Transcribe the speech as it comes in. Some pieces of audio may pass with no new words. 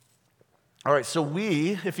All right, so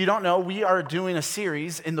if you don't know, we are doing a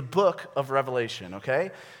series in the book of Revelation, okay?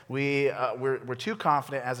 We're too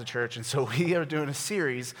confident as a church, and so we are doing a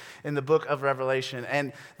series in the book of Revelation.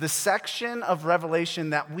 And the section of Revelation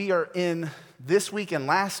that we are in this week and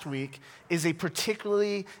last week is a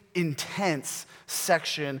particularly intense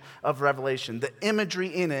section of Revelation. The imagery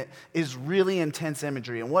in it is really intense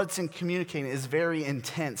imagery, and what's in communicating is very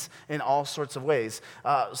intense in all sorts of ways.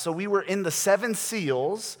 So we were in the 7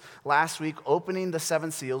 seals last week, opening the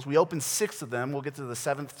 7 seals. We opened 6 of them. We'll get to the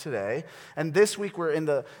 7th today. And this week we're in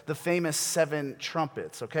the famous 7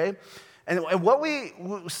 trumpets, okay? And what we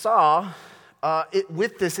saw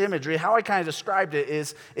with this imagery, how I kind of described it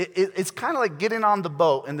is, it's kind of like getting on the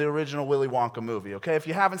boat in the original Willy Wonka movie, okay? If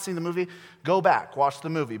you haven't seen the movie, go back, watch the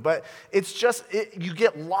movie. But it's just, you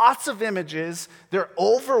get lots of images, they're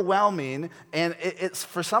overwhelming, and it's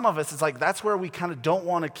for some of us, it's like that's where we kind of don't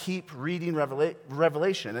want to keep reading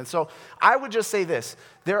Revelation. And so I would just say this,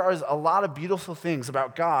 there are a lot of beautiful things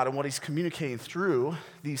about God and what he's communicating through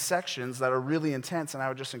these sections that are really intense, and I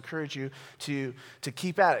would just encourage you to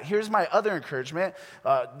keep at it. Here's my other encouragement,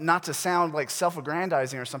 not to sound like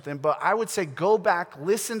self-aggrandizing or something, but I would say go back,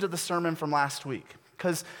 listen to the sermon from last week.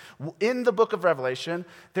 Because in the book of Revelation,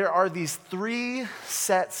 there are these 3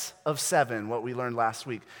 sets of 7, what we learned last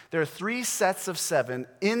week. There are 3 sets of 7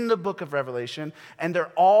 in the book of Revelation, and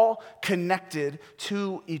they're all connected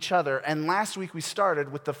to each other. And last week we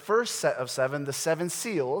started with the first set of 7, the 7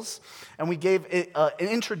 seals, and we gave an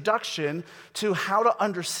introduction to how to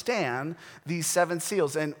understand these 7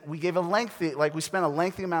 seals. And we gave we spent a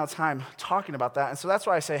lengthy amount of time talking about that. And so that's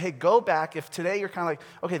why I say, hey, go back. If today you're kind of like,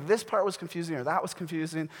 okay, this part was confusing or that was confusing,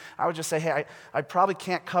 I would just say, hey, I probably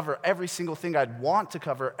can't cover every single thing I'd want to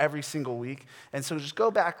cover every single week. And so just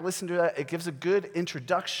go back, listen to that. It gives a good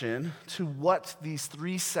introduction to what these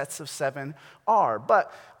 3 sets of 7 are.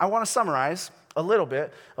 But I want to summarize a little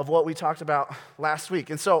bit of what we talked about last week.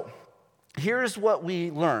 And so here's what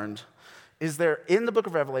we learned, is there in the book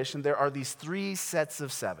of Revelation, there are these 3 sets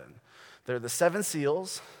of 7. There are the 7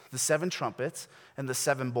 seals, the 7 trumpets, and the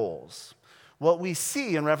 7 bowls. What we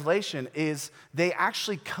see in Revelation is they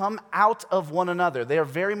actually come out of one another. They are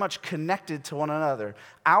very much connected to one another.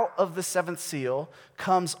 Out of the 7th seal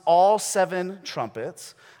comes all 7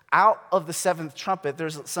 trumpets. Out of the 7th trumpet,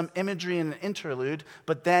 there's some imagery in an interlude,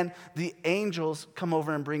 but then the angels come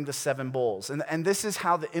over and bring the 7 bowls. And this is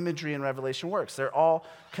how the imagery in Revelation works. They're all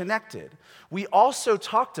connected. We also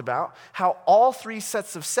talked about how all 3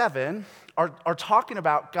 sets of 7 are talking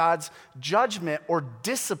about God's judgment or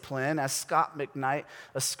discipline, as Scott McKnight,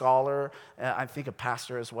 a scholar, I think a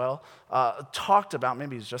pastor as well, talked about.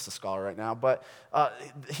 Maybe he's just a scholar right now, but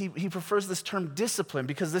he prefers this term discipline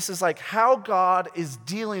because this is like how God is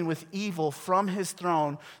dealing with evil from his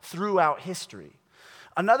throne throughout history.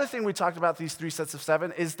 Another thing we talked about these 3 sets of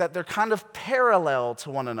 7 is that they're kind of parallel to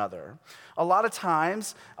one another. A lot of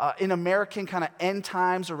times in American kind of end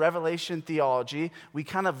times or Revelation theology, we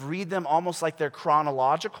kind of read them almost like they're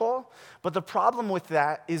chronological. But the problem with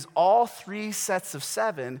that is all 3 sets of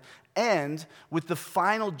 7 end with the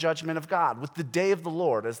final judgment of God, with the day of the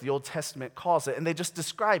Lord, as the Old Testament calls it. And they just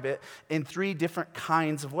describe it in 3 different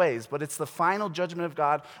kinds of ways. But it's the final judgment of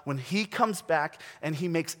God when he comes back and he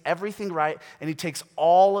makes everything right and he takes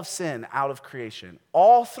all of sin out of creation.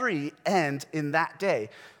 All 3 end in that day.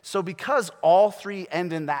 So because all 3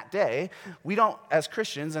 end in that day, we don't, as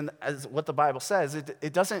Christians, and as what the Bible says,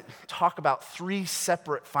 it doesn't talk about 3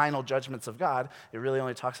 separate final judgments of God. It really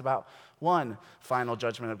only talks about one final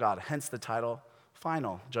judgment of God, hence the title,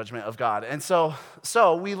 Final Judgment of God. And so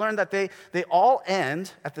we learned that they all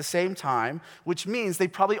end at the same time, which means they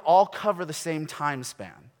probably all cover the same time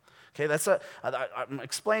span. Okay, I'm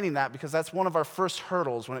explaining that because that's one of our first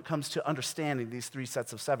hurdles when it comes to understanding these 3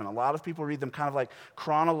 sets of 7. A lot of people read them kind of like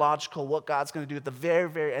chronological, what God's going to do at the very,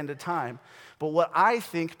 very end of time. But what I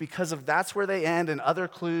think, because of that's where they end and other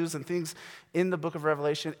clues and things in the book of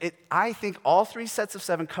Revelation, I think all 3 sets of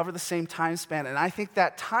 7 cover the same time span. And I think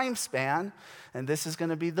that time span, and this is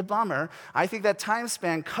going to be the bummer, I think that time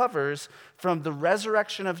span covers from the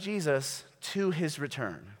resurrection of Jesus to his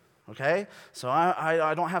return. Okay? So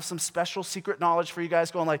I don't have some special secret knowledge for you guys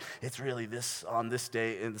going like, it's really this on this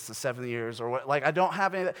day, and it's the 7 years, or what. Like, I don't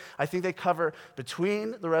have any of that. I think they cover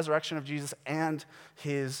between the resurrection of Jesus and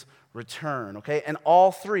his return, okay? And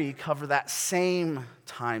all 3 cover that same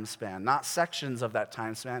time span, not sections of that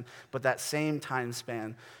time span, but that same time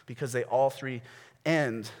span because they all 3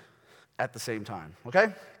 end at the same time, okay?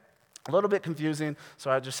 A little bit confusing,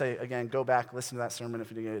 so I'd just say, again, go back, listen to that sermon if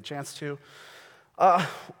you didn't get a chance to.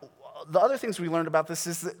 The other things we learned about this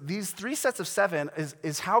is that these 3 sets of 7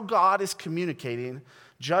 is how God is communicating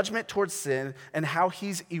judgment towards sin, and how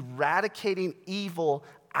he's eradicating evil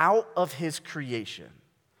out of his creation.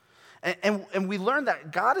 And we learned that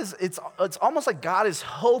it's almost like God is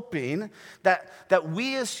hoping that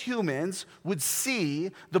we as humans would see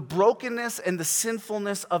the brokenness and the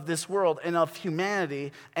sinfulness of this world and of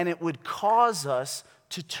humanity, and it would cause us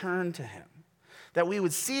to turn to him. That we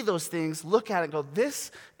would see those things, look at it and go,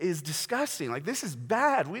 this is disgusting. Like, this is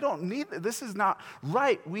bad. We don't need this. Is not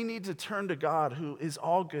right. We need to turn to God, who is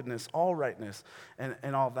all goodness, all rightness,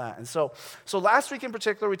 and all that. And so last week in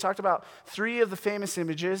particular, we talked about 3 of the famous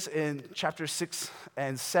images in chapters 6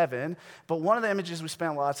 and 7. But one of the images we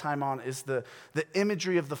spent a lot of time on is the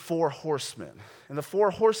imagery of the 4 horsemen. And the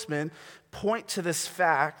 4 horsemen point to this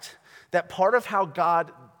fact that part of how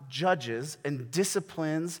God judges and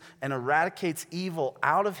disciplines and eradicates evil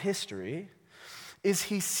out of history is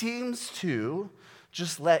he seems to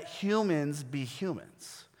just let humans be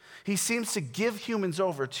humans. He seems to give humans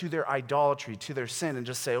over to their idolatry, to their sin, and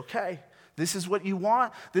just say, okay, this is what you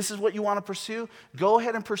want. This is what you want to pursue. Go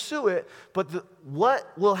ahead and pursue it. But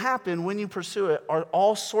what will happen when you pursue it are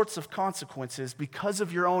all sorts of consequences because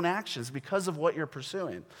of your own actions, because of what you're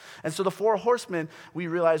pursuing. And so the 4 horsemen, we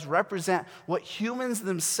realize, represent what humans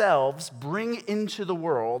themselves bring into the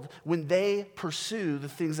world when they pursue the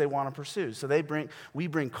things they want to pursue. So we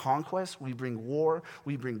bring conquest, we bring war,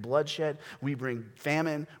 we bring bloodshed, we bring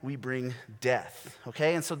famine, we bring death.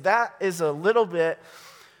 Okay? And so that is a little bit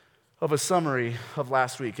of a summary of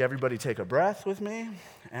last week. Everybody take a breath with me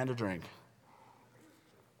and a drink.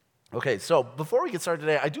 Okay, so before we get started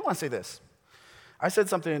today, I do want to say this. I said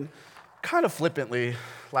something kind of flippantly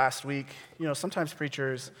last week. You know, sometimes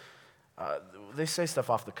preachers, they say stuff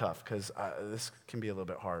off the cuff because this can be a little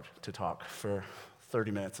bit hard to talk for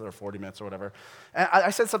 30 minutes or 40 minutes or whatever. And I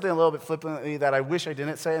said something a little bit flippantly that I wish I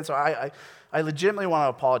didn't say, and so I legitimately want to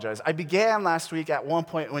apologize. I began last week at one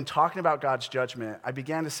point when talking about God's judgment, I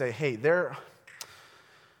began to say, hey,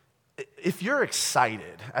 if you're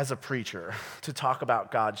excited as a preacher to talk about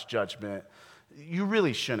God's judgment, you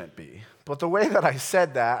really shouldn't be. But the way that I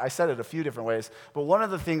said that, I said it a few different ways, but one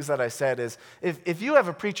of the things that I said is, if you have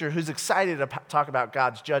a preacher who's excited to talk about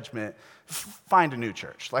God's judgment, find a new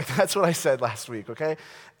church. Like, that's what I said last week, okay?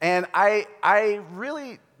 And I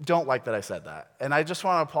really don't like that I said that. And I just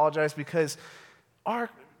want to apologize because our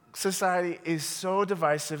society is so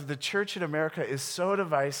divisive. The church in America is so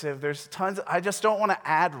divisive. There's tons. I just don't want to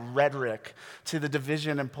add rhetoric to the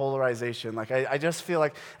division and polarization. Like, I just feel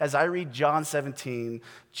like as I read John 17,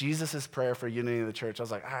 Jesus' prayer for unity in the church, I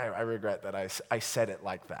was like, I regret that I said it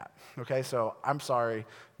like that. Okay, so I'm sorry.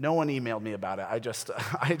 No one emailed me about it.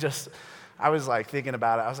 I was like thinking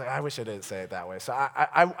about it. I was like, I wish I didn't say it that way. So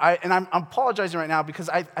I'm apologizing right now because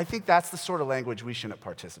I think that's the sort of language we shouldn't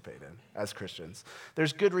participate in as Christians.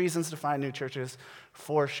 There's good reasons to find new churches,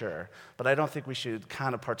 for sure, but I don't think we should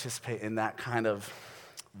kind of participate in that kind of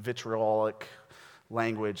vitriolic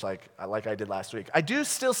language like I did last week. I do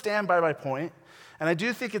still stand by my point, and I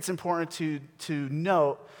do think it's important to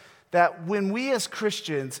note that when we as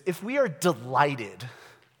Christians, if we are delighted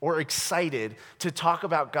or excited to talk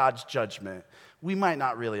about God's judgment, we might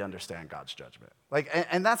not really understand God's judgment.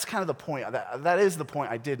 And that's kind of the point. That is the point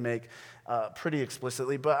I did make pretty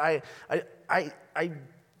explicitly, but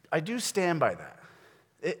I do stand by that.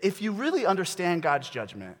 If you really understand God's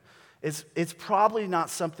judgment, it's probably not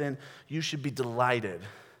something you should be delighted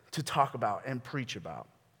to talk about and preach about.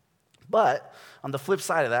 But on the flip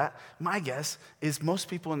side of that, my guess is most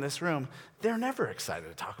people in this room, they're never excited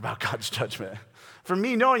to talk about God's judgment. For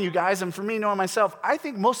me knowing you guys and for me knowing myself, I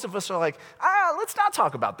think most of us are like, let's not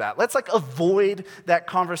talk about that. Let's avoid that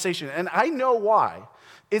conversation. And I know why.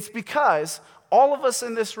 It's because all of us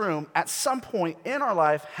in this room at some point in our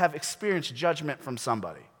life have experienced judgment from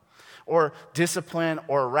somebody or discipline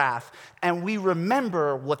or wrath, and we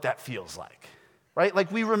remember what that feels like. Right?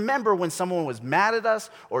 Like, we remember when someone was mad at us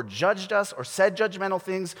or judged us or said judgmental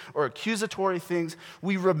things or accusatory things.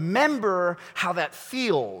 We remember how that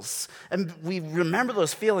feels, and we remember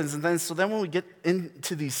those feelings. And then when we get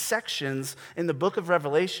into these sections in the book of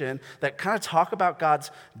Revelation that kind of talk about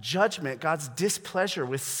God's judgment, God's displeasure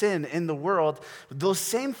with sin in the world, those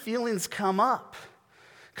same feelings come up.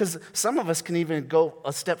 Because some of us can even go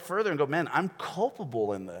a step further and go, man, I'm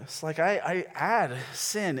culpable in this. Like, I add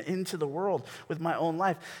sin into the world with my own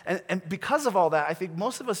life. And because of all that, I think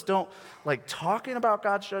most of us don't like talking about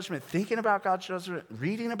God's judgment, thinking about God's judgment,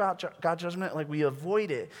 reading about God's judgment. Like, we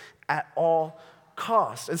avoid it at all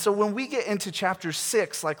costs. And so when we get into chapter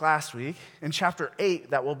 6, like last week, and chapter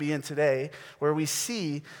 8 that we'll be in today, where we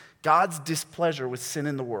see God's displeasure with sin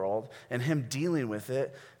in the world and him dealing with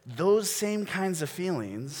it, those same kinds of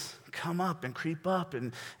feelings come up and creep up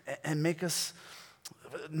and make us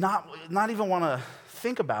not even want to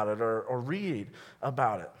think about it or read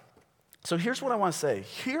about it. So here's what I want to say.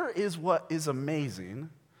 Here is what is amazing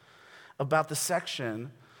about the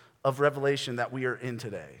section of Revelation that we are in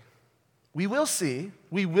today. We will see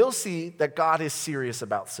that God is serious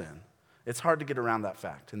about sin. It's hard to get around that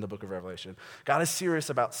fact in the book of Revelation. God is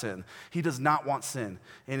serious about sin. He does not want sin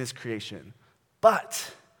in his creation.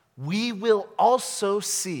 But we will also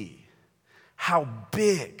see how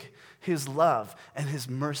big his love and his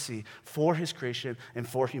mercy for his creation and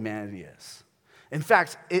for humanity is. In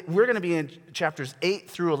fact, we're going to be in chapters 8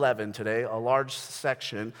 through 11 today, a large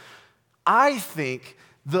section. I think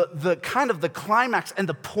the kind of the climax and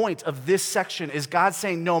the point of this section is God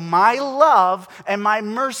saying, no, my love and my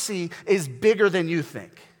mercy is bigger than you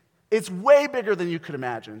think. It's way bigger than you could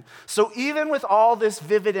imagine. So even with all this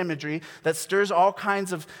vivid imagery that stirs all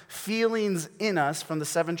kinds of feelings in us from the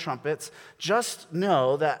 7 trumpets, just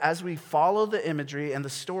know that as we follow the imagery and the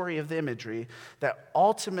story of the imagery, that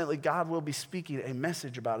ultimately God will be speaking a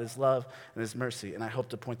message about his love and his mercy. And I hope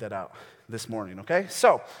to point that out this morning, okay?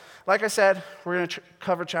 So, like I said, we're going to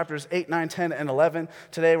cover chapters 8, 9, 10, and 11.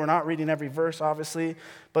 Today, we're not reading every verse, obviously,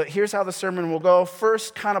 but here's how the sermon will go.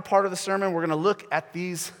 First kind of part of the sermon, we're going to look at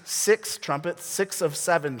these 6 trumpets, 6 of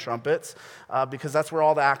 7 trumpets, because that's where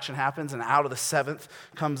all the action happens, and out of the 7th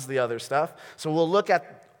comes the other stuff. So we'll look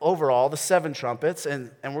at overall the 7 trumpets,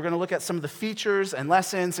 and we're going to look at some of the features and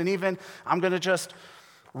lessons, and even I'm going to just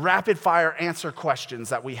rapid fire answer questions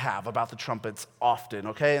that we have about the trumpets often,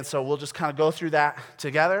 okay? And so we'll just kind of go through that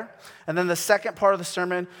together. And then the second part of the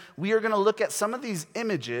sermon, we are going to look at some of these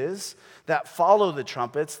images that follow the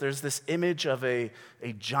trumpets. There's this image of a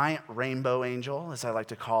giant rainbow angel, as I like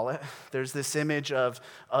to call it. There's this image of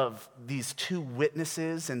these 2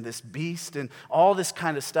 witnesses and this beast and all this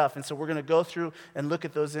kind of stuff. And so we're going to go through and look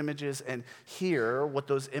at those images and hear what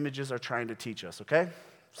those images are trying to teach us, okay?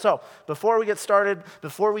 So, before we get started,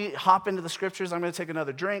 before we hop into the scriptures, I'm going to take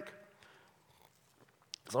another drink.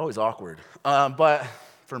 It's always awkward, but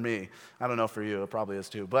for me, I don't know for you, it probably is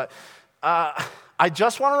too. But I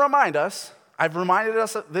just want to remind us, I've reminded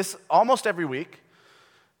us of this almost every week,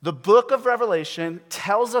 the book of Revelation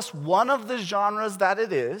tells us one of the genres that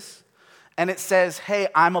it is, and it says, hey,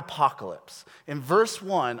 I'm apocalypse. In verse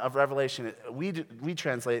 1 of Revelation, we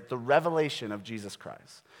translate the revelation of Jesus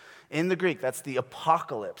Christ. In the Greek, that's the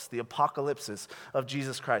apocalypse, the apocalypsis of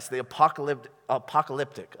Jesus Christ, the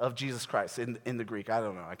apocalyptic of Jesus Christ in the Greek. I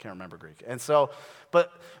don't know, I can't remember Greek. And so,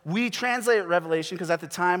 but we translate Revelation because at the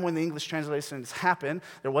time when the English translations happened,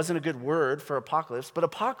 there wasn't a good word for apocalypse. But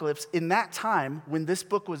apocalypse, in that time when this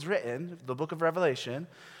book was written, the book of Revelation,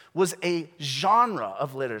 was a genre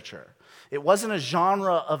of literature. It wasn't a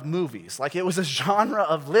genre of movies. Like, it was a genre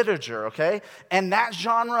of literature, okay? And that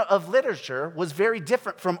genre of literature was very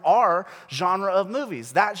different from our genre of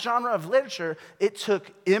movies. That genre of literature, it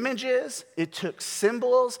took images, it took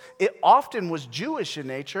symbols, it often was Jewish in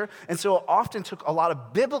nature, and so it often took a lot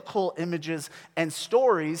of biblical images and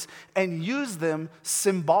stories and used them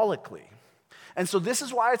symbolically. And so this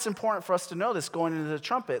is why it's important for us to know this going into the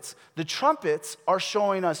trumpets. The trumpets are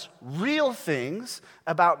showing us real things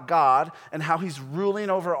about God and how he's ruling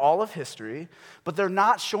over all of history, but they're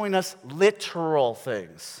not showing us literal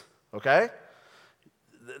things, okay?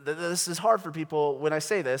 This is hard for people when I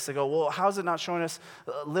say this. They go, well, how is it not showing us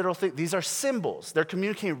literal things? These are symbols. They're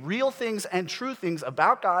communicating real things and true things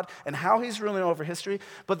about God and how he's ruling over history,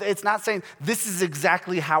 but it's not saying this is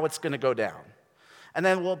exactly how it's going to go down. And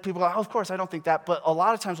then, well, people go, oh, of course, I don't think that. But a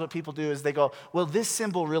lot of times what people do is they go, well, this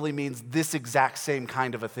symbol really means this exact same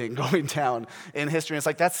kind of a thing going down in history. And it's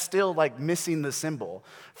like, that's still like missing the symbol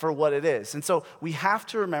for what it is. And so we have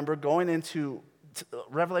to remember going into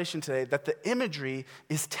Revelation today that the imagery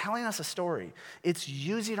is telling us a story. It's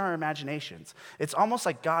using our imaginations. It's almost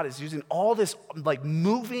like God is using all this like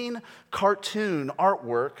moving cartoon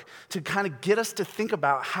artwork to kind of get us to think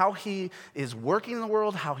about how he is working in the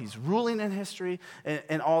world, how he's ruling in history,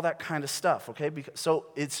 and all that kind of stuff, okay? So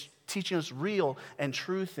it's teaching us real and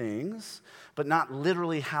true things, but not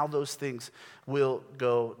literally how those things will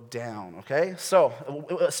go down, okay? So,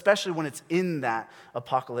 especially when it's in that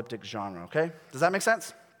apocalyptic genre, okay? Does that make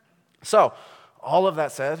sense? So, all of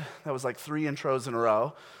that said, that was like 3 intros in a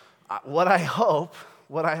row. What I hope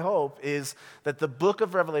is that the book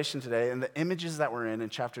of Revelation today and the images that we're in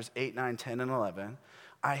chapters 8, 9, 10, and 11,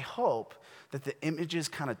 I hope that the images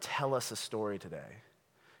kind of tell us a story today.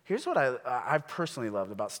 Here's what I've personally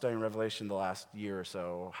loved about studying Revelation the last year or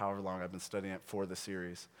so, however long I've been studying it for the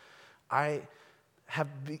series. I've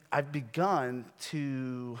begun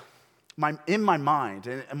to, in my mind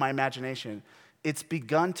and my imagination, it's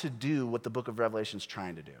begun to do what the book of Revelation is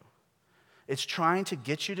trying to do. It's trying to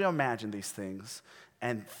get you to imagine these things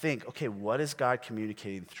and think, okay, what is God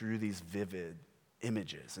communicating through these vivid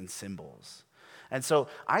images and symbols? And so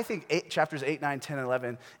I think chapters 8, 9, 10, and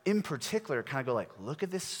 11 in particular kind of go like, look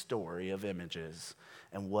at this story of images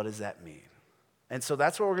and what does that mean? And so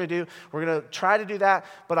that's what we're going to do. We're going to try to do that,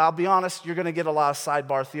 but I'll be honest, you're going to get a lot of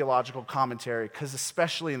sidebar theological commentary because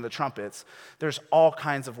especially in the trumpets, there's all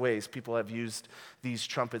kinds of ways people have used these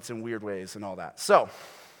trumpets in weird ways and all that. So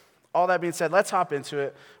all that being said, let's hop into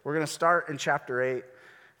it. We're going to start in chapter 8. I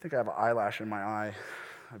think I have an eyelash in my eye.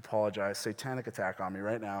 I apologize. Satanic attack on me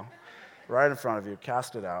right now. Right in front of you.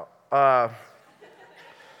 Cast it out.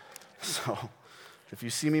 So if you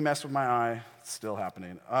see me mess with my eye, it's still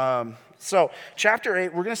happening. So chapter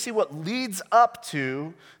 8, we're going to see what leads up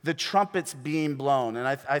to the trumpets being blown. And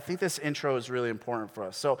I think this intro is really important for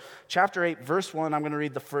us. So chapter 8, verse 1, I'm going to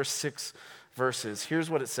read the first 6 verses. Here's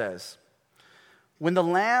what it says. When the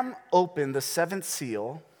Lamb opened the 7th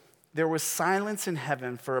seal, there was silence in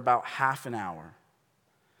heaven for about half an hour.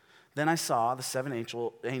 Then I saw the 7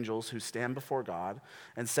 angels who stand before God,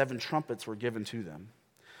 and 7 trumpets were given to them.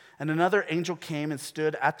 And another angel came and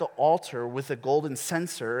stood at the altar with a golden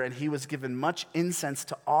censer, and he was given much incense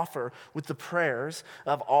to offer with the prayers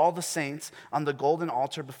of all the saints on the golden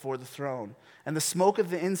altar before the throne. And the smoke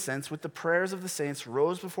of the incense with the prayers of the saints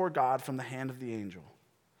rose before God from the hand of the angel.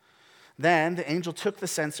 Then the angel took the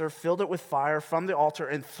censer, filled it with fire from the altar,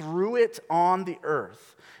 and threw it on the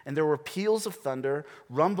earth. And there were peals of thunder,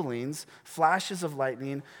 rumblings, flashes of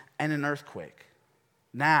lightning, and an earthquake.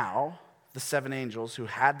 Now the 7 angels who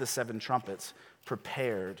had the 7 trumpets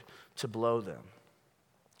prepared to blow them.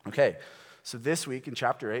 Okay, so this week in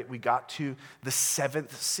chapter 8, we got to the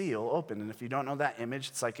 7th seal open. And if you don't know that image,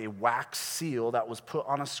 it's like a wax seal that was put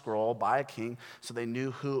on a scroll by a king so they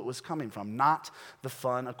knew who it was coming from, not the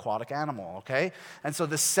fun aquatic animal, okay? And so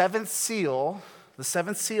the 7th seal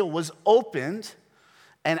was opened,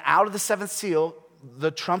 and out of the 7th seal,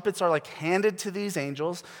 the trumpets are like handed to these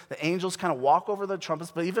angels. The angels kind of walk over the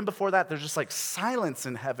trumpets, but even before that, there's just like silence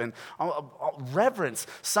in heaven, reverence,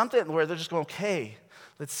 something where they're just going, okay,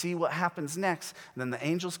 let's see what happens next. And then the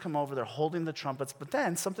angels come over, they're holding the trumpets, but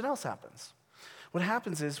then something else happens. What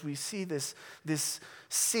happens is we see this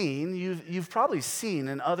scene you've probably seen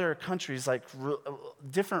in other countries, like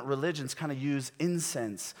different religions kind of use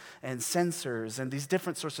incense and censers and these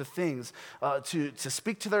different sorts of things to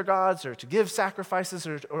speak to their gods or to give sacrifices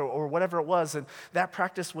or whatever it was. And that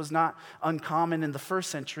practice was not uncommon in the first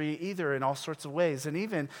century either in all sorts of ways. And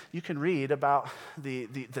even you can read about the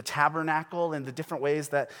tabernacle and the different ways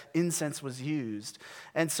that incense was used.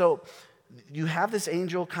 And so you have this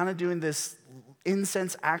angel kind of doing this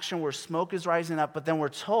incense action where smoke is rising up, but then we're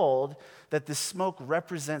told that this smoke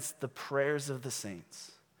represents the prayers of the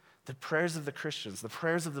saints, the prayers of the Christians, the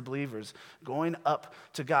prayers of the believers going up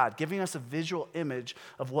to God, giving us a visual image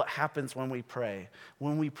of what happens when we pray.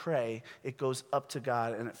 When we pray, it goes up to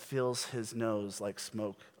God and it fills his nose like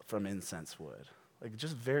smoke from incense would. Like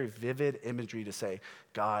just very vivid imagery to say,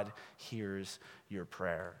 God hears your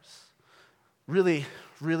prayers. Really,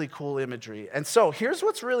 really cool imagery. And so here's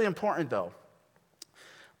what's really important though.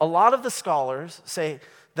 A lot of the scholars say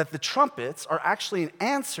that the trumpets are actually an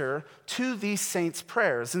answer to these saints'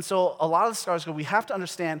 prayers. And so a lot of the scholars go, we have to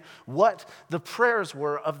understand what the prayers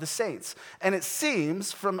were of the saints. And it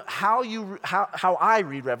seems from how I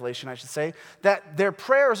read Revelation, I should say, that their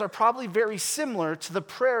prayers are probably very similar to the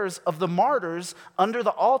prayers of the martyrs under the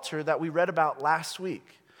altar that we read about last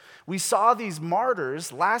week. We saw these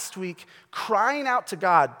martyrs last week crying out to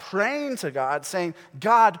God, praying to God, saying,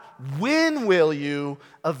 God, when will you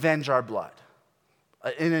avenge our blood?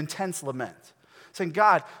 An intense lament. Saying,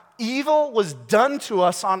 God, evil was done to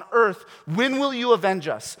us on earth. When will you avenge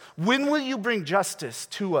us? When will you bring justice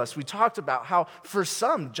to us? We talked about how for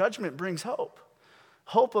some, judgment brings hope.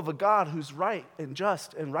 Hope of a God who's right and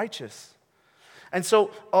just and righteous. And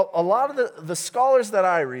so a lot of the scholars that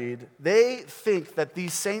I read, they think that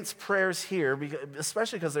these saints' prayers here,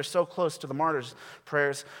 especially because they're so close to the martyrs'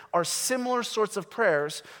 prayers, are similar sorts of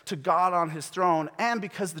prayers to God on his throne, and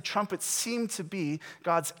because the trumpets seem to be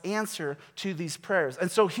God's answer to these prayers.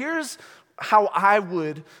 And so here's how I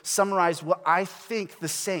would summarize what I think the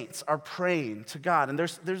saints are praying to God. And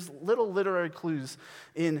there's little literary clues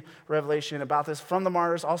in Revelation about this from the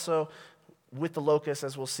martyrs, also with the locusts,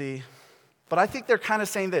 as we'll see. But I think they're kind of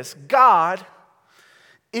saying this: God,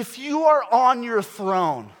 if you are on your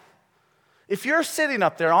throne, if you're sitting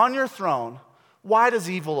up there on your throne, why does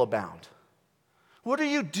evil abound? What are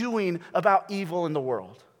you doing about evil in the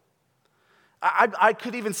world? I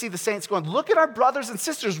could even see the saints going, look at our brothers and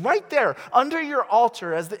sisters right there under your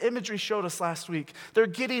altar, as the imagery showed us last week. They're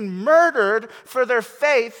getting murdered for their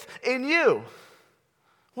faith in you.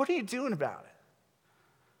 What are you doing about it?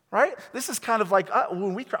 Right? This is kind of like,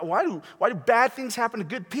 when we cry, why do bad things happen to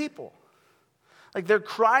good people? Like they're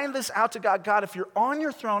crying this out to God. God, if you're on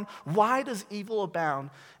your throne, why does evil abound?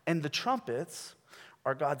 And the trumpets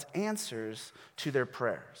are God's answers to their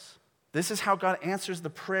prayers. This is how God answers the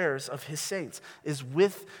prayers of his saints, is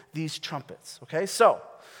with these trumpets. Okay, so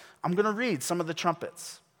I'm going to read some of the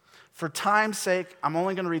trumpets. For time's sake, I'm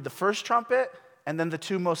only going to read the first trumpet and then the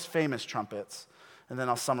two most famous trumpets, and then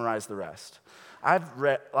I'll summarize the rest.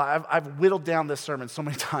 I've whittled down this sermon so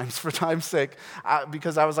many times for time's sake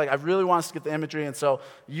because I was like, I really want us to get the imagery, and so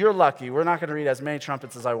you're lucky. We're not going to read as many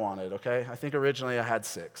trumpets as I wanted, okay? I think originally I had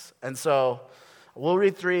 6. And so we'll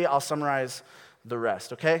read 3. I'll summarize the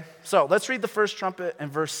rest, okay? So let's read the first trumpet in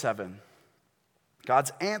verse 7.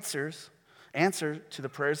 God's answer to the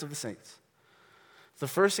prayers of the saints. The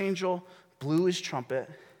first angel blew his trumpet,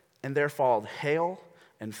 and there followed hail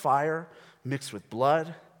and fire mixed with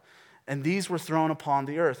blood, and these were thrown upon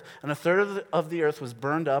the earth. And a third of the earth was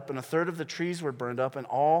burned up, and a third of the trees were burned up, and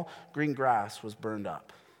all green grass was burned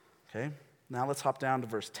up. Okay? Now let's hop down to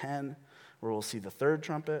verse 10, where we'll see the third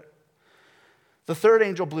trumpet. The third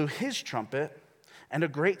angel blew his trumpet, and a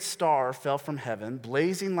great star fell from heaven,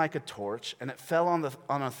 blazing like a torch, and it fell on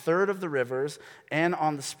a third of the rivers and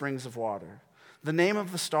on the springs of water. The name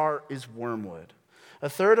of the star is Wormwood. A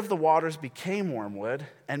third of the waters became wormwood,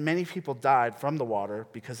 and many people died from the water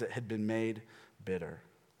because it had been made bitter.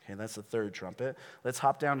 Okay, that's the third trumpet. Let's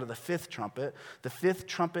hop down to the fifth trumpet. The fifth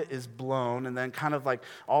trumpet is blown, and then kind of like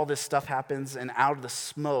all this stuff happens, and out of the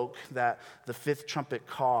smoke that the fifth trumpet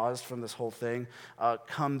caused from this whole thing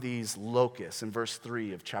come these locusts in verse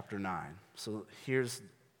 3 of chapter 9. So here's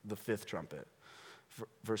the fifth trumpet,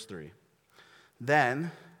 verse 3. Then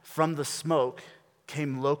from the smoke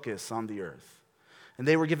came locusts on the earth. And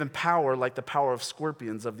they were given power like the power of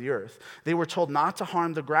scorpions of the earth. They were told not to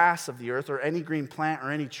harm the grass of the earth or any green plant or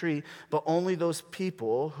any tree, but only those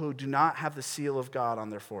people who do not have the seal of God on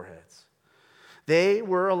their foreheads. They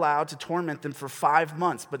were allowed to torment them for 5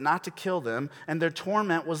 months, but not to kill them. And their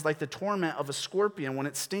torment was like the torment of a scorpion when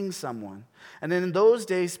it stings someone. And then in those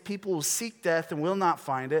days, people will seek death and will not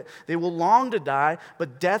find it. They will long to die,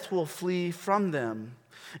 but death will flee from them.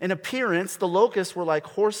 In appearance, the locusts were like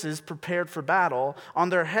horses prepared for battle. On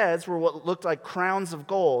their heads were what looked like crowns of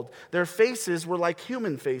gold. Their faces were like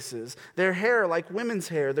human faces. Their hair like women's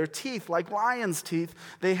hair. Their teeth like lions' teeth.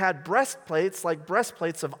 They had breastplates like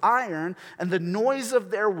breastplates of iron. And the noise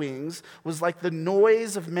of their wings was like the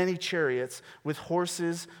noise of many chariots with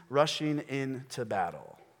horses rushing into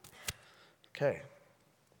battle. Okay.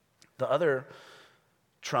 The other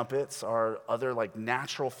trumpets are other like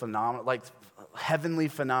natural phenomena, like heavenly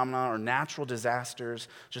phenomena or natural disasters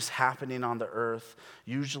just happening on the earth,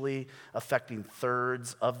 usually affecting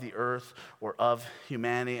thirds of the earth or of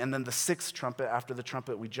humanity. And then the sixth trumpet, after the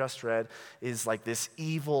trumpet we just read, is like this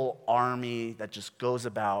evil army that just goes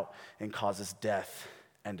about and causes death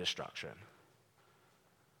and destruction.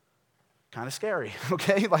 Kind of scary,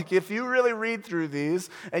 okay? Like if you really read through these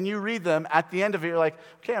and you read them, at the end of it, you're like,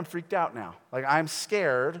 okay, I'm freaked out now. Like I'm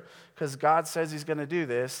scared because God says he's going to do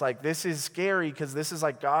this. Like this is scary because this is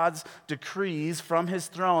like God's decrees from his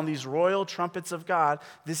throne, these royal trumpets of God.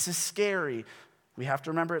 This is scary. We have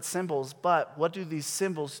to remember it's symbols, but what do these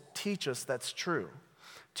symbols teach us that's true?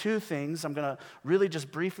 2 things. I'm going to really just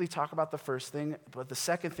briefly talk about the first thing, but the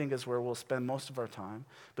second thing is where we'll spend most of our time.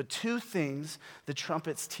 But 2 things the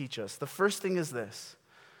trumpets teach us. The first thing is this: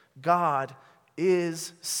 God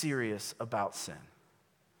is serious about sin.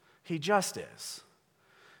 He just is.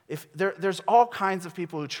 If there's all kinds of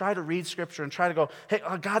people who try to read Scripture and try to go, hey,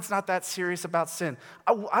 God's not that serious about sin.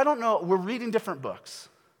 I don't know. We're reading different books.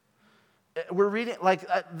 We're reading like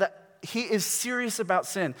he is serious about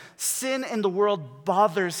sin. Sin in the world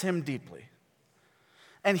bothers him deeply.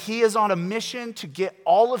 And he is on a mission to get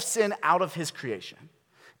all of sin out of his creation.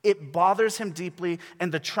 It bothers him deeply,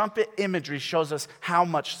 and the trumpet imagery shows us how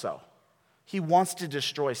much so. He wants to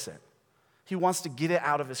destroy sin. He wants to get it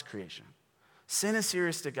out of his creation. Sin is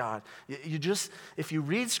serious to God. If you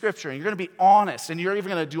read Scripture and you're going to be honest and you're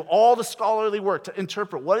even going to do all the scholarly work to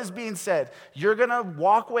interpret what is being said, you're going to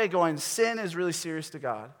walk away going, sin is really serious to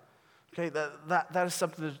God. Okay, that is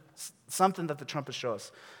something that the trumpets show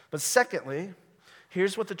us. But secondly,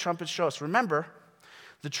 here's what the trumpets show us. Remember,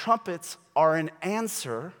 the trumpets are an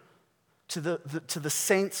answer to the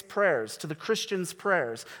saints' prayers, to the Christians'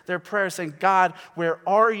 prayers. Their prayers saying, God, where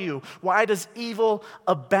are you? Why does evil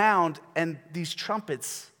abound? And these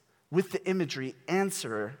trumpets with the imagery,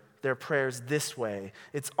 answer their prayers this way.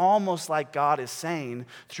 It's almost like God is saying,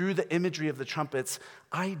 through the imagery of the trumpets,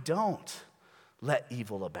 I don't let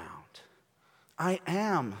evil abound. I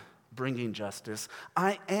am bringing justice.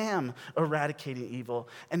 I am eradicating evil.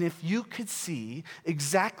 And if you could see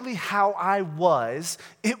exactly how I was,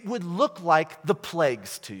 it would look like the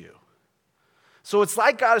plagues to you. So it's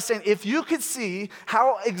like God is saying, if you could see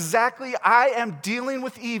how exactly I am dealing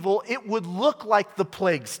with evil, it would look like the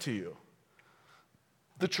plagues to you.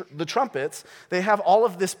 The trumpets, they have all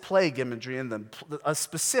of this plague imagery in them,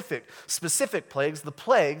 specific plagues, the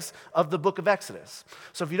plagues of the book of Exodus.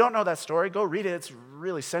 So if you don't know that story, go read it. It's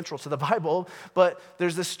really central to the Bible. But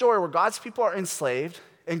there's this story where God's people are enslaved,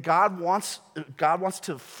 and God wants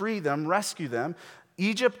to free them, rescue them.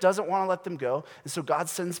 Egypt doesn't want to let them go, and so God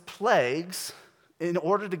sends plagues in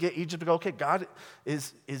order to get Egypt to go, okay, God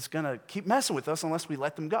is going to keep messing with us unless we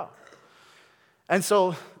let them go. And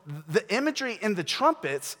so the imagery in the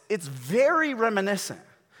trumpets, it's very reminiscent.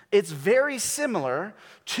 It's very similar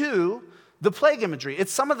to the plague imagery.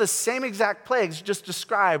 It's some of the same exact plagues, just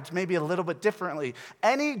described maybe a little bit differently.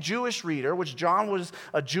 Any Jewish reader, which John was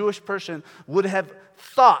a Jewish person, would have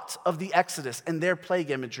thought of the Exodus and their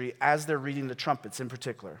plague imagery as they're reading the trumpets in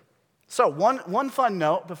particular. So one fun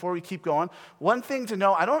note before we keep going. One thing to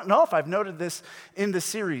know, I don't know if I've noted this in the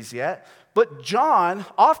series yet, but John,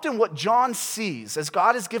 often what John sees, as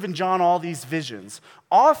God has given John all these visions,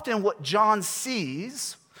 often what John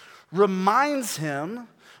sees reminds him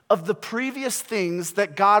of the previous things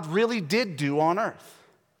that God really did do on earth.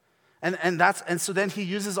 And so then he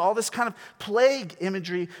uses all this kind of plague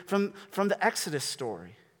imagery from the Exodus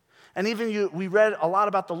story. And even we read a lot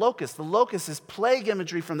about the locust. The locust is plague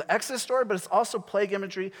imagery from the Exodus story, but it's also plague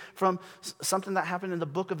imagery from something that happened in the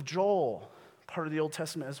book of Joel, part of the Old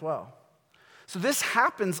Testament as well. So this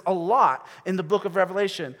happens a lot in the book of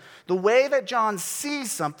Revelation. The way that John sees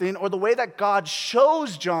something, or the way that God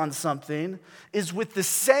shows John something, is with the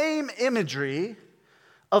same imagery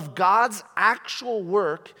of God's actual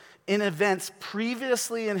work in events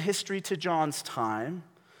previously in history to John's time,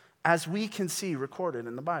 as we can see recorded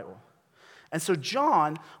in the Bible. And so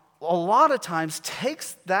John, a lot of times,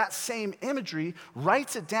 takes that same imagery,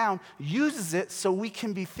 writes it down, uses it so we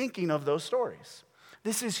can be thinking of those stories.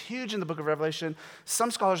 This is huge in the book of Revelation. Some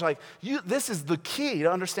scholars are like, this is the key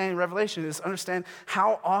to understanding Revelation, is understand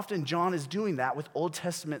how often John is doing that with Old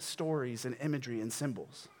Testament stories and imagery and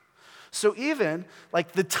symbols. So even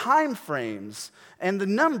like the time frames and the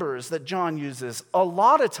numbers that John uses, a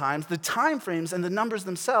lot of times the time frames and the numbers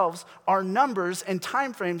themselves are numbers and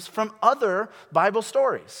time frames from other Bible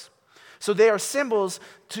stories. So they are symbols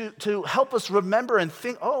to help us remember and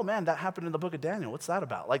think, oh man, that happened in the book of Daniel. What's that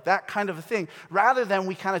about? Like that kind of a thing. Rather than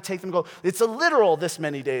we kind of take them and go, it's a literal this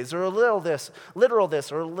many days, or a literal this,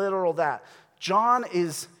 or a literal that. John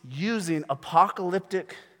is using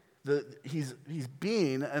apocalyptic, he's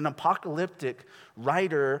being an apocalyptic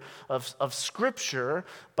writer of scripture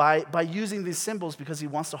by using these symbols because he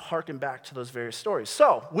wants to hearken back to those various stories.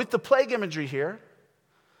 So with the plague imagery here,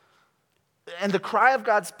 and the cry of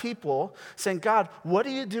God's people saying, God, what are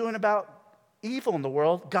you doing about evil in the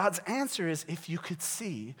world? God's answer is, if you could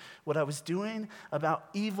see what I was doing about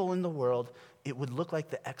evil in the world, it would look like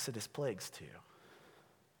the Exodus plagues to you.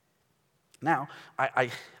 Now, I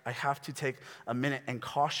have to take a minute and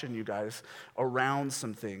caution you guys around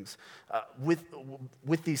some things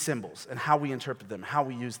with these symbols and how we interpret them, how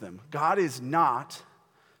we use them. God is not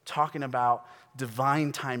talking about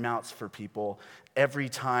divine timeouts for people every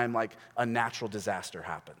time like a natural disaster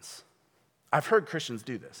happens. I've heard Christians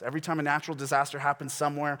do this. Every time a natural disaster happens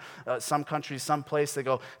somewhere, some country, some place, they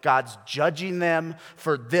go, God's judging them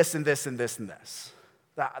for this and this and this and this.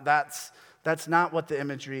 That's not what the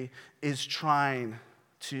imagery is trying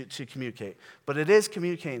to communicate. But it is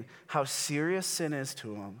communicating how serious sin is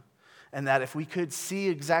to him, and that if we could see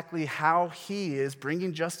exactly how he is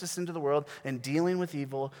bringing justice into the world and dealing with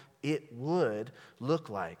evil, it would look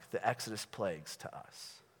like the Exodus plagues to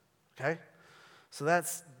us. Okay? So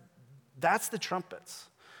that's the trumpets.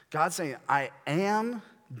 God saying, I am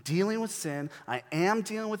dealing with sin, I am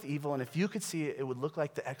dealing with evil, and if you could see it, it would look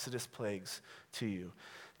like the Exodus plagues to you.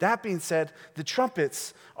 That being said, the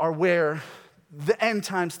trumpets are where the end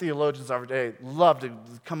times theologians of our day love to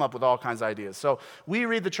come up with all kinds of ideas. So we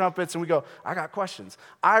read the trumpets and we go, I got questions.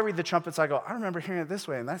 I read the trumpets, I go, I remember hearing it this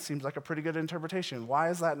way, and that seems like a pretty good interpretation. Why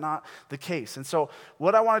is that not the case? And so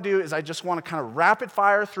what I want to do is I just want to kind of rapid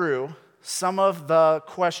fire through some of the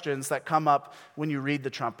questions that come up when you read the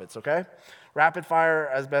trumpets, okay? Rapid fire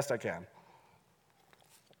as best I can.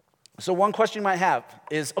 So one question you might have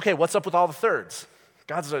is, okay, what's up with all the thirds?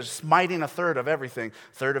 God's just smiting a third of everything.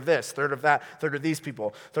 Third of this, third of that, third of these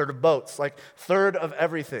people, third of boats, like third of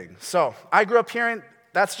everything. So I grew up hearing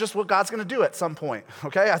that's just what God's going to do at some point,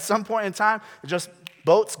 okay? At some point in time, just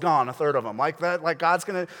boats gone, a third of them. Like that, like God's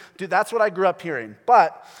going to do, that's what I grew up hearing.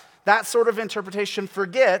 But that sort of interpretation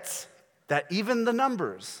forgets that even the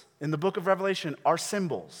numbers in the book of Revelation are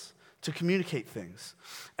symbols to communicate things.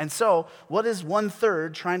 And so, what is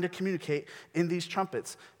 1/3 trying to communicate in these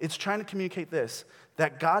trumpets? It's trying to communicate this,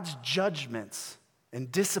 that God's judgments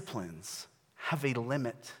and disciplines have a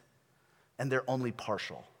limit, and they're only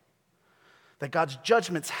partial. That God's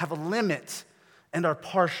judgments have a limit and are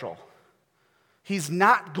partial. He's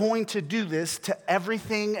not going to do this to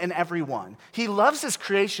everything and everyone. He loves his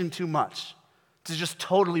creation too much to just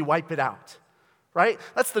totally wipe it out, right?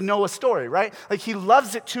 That's the Noah story, right? Like he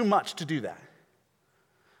loves it too much to do that.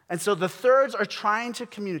 And so the thirds are trying to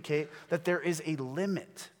communicate that there is a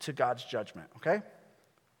limit to God's judgment, okay?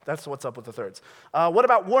 That's what's up with the thirds. What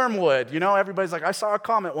about wormwood? You know, everybody's like, I saw a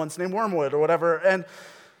comet once named wormwood or whatever. And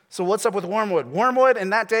so what's up with wormwood? Wormwood, in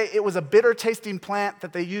that day, it was a bitter-tasting plant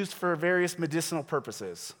that they used for various medicinal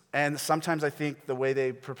purposes. And sometimes I think the way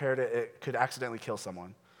they prepared it, it could accidentally kill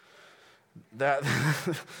someone.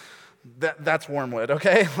 That's wormwood,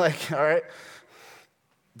 okay? Like, all right,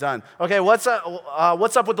 done. Okay, what's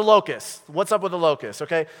up with the locusts? What's up with the locusts,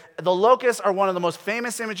 okay? The locusts are one of the most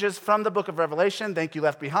famous images from the book of Revelation, thank you,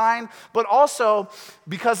 Left Behind, but also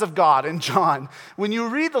because of God and John. When you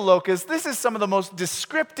read the locusts, this is some of the most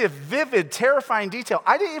descriptive, vivid, terrifying detail.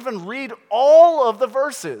 I didn't even read all of the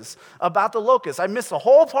verses about the locusts. I missed the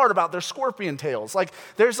whole part about their scorpion tails.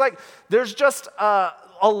 There's just a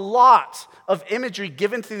lot of imagery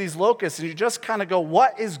given to these locusts, and you just kind of go,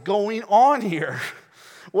 what is going on here?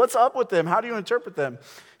 What's up with them? How do you interpret them?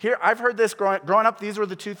 Here, I've heard this growing up. These were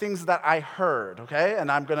the two things that I heard, okay? And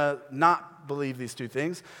I'm going to not believe these two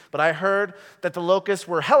things. But I heard that the locusts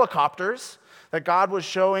were helicopters, that God was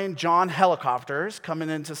showing John helicopters coming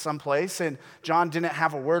into some place. And John didn't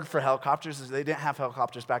have a word for helicopters. They didn't have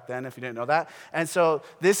helicopters back then, if you didn't know that. And so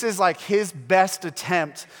this is like his best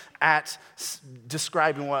attempt at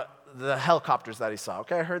describing what the helicopters that he saw.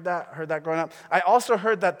 Okay, I heard that growing up. I also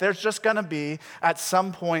heard that there's just going to be, at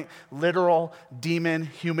some point, literal demon,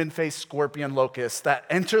 human-faced scorpion locusts that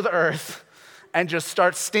enter the earth and just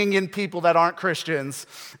start stinging people that aren't Christians,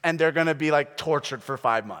 and they're going to be like tortured for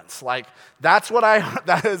 5 months. Like that's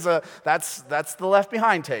the Left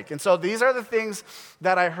Behind take. And so these are the things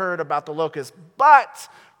that I heard about the locusts. But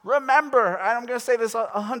remember, and I'm going to say this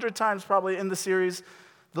 100 times probably in the series,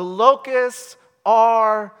 the locusts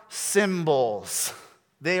are symbols.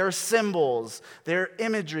 They are symbols. They're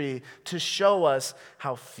imagery to show us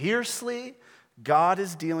how fiercely God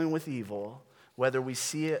is dealing with evil, whether we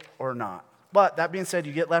see it or not. But that being said,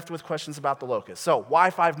 you get left with questions about the locusts. So why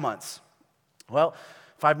 5 months? Well,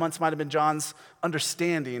 5 months might have been John's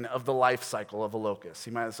understanding of the life cycle of a locust. He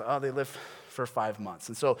might have said, oh, they live for 5 months.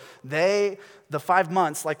 And so the 5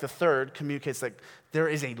 months, like the third, communicates that there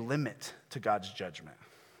is a limit to God's judgment,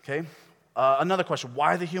 okay? Another question,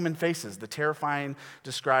 why the human faces, the terrifying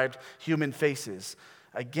described human faces?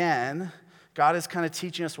 Again, God is kind of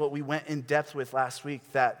teaching us what we went in depth with last week,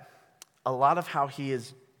 that a lot of how he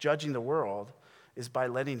is judging the world is by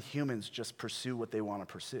letting humans just pursue what they want to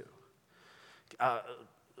pursue.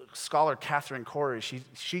 Scholar Catherine Corey,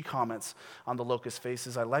 she comments on the locust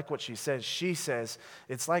faces. I like what she says. She says,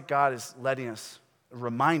 it's like God is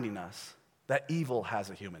reminding us that evil has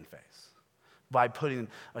a human face by putting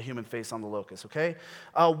a human face on the locust, okay?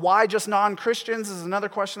 Why just non-Christians is another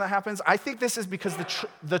question that happens. I think this is because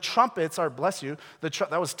the trumpets are, bless you,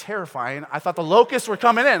 that was terrifying. I thought the locusts were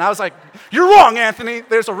coming in. I was like, you're wrong, Anthony.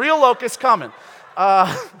 There's a real locust coming.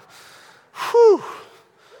 Whew.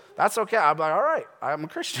 That's okay. I'm like, all right, I'm a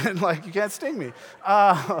Christian. Like, you can't sting me.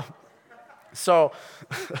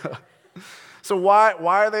 So why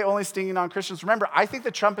are they only stinging on Christians? Remember, I think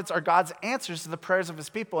the trumpets are God's answers to the prayers of his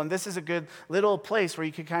people, and this is a good little place where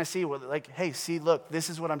you can kind of see, like, hey, see, look, this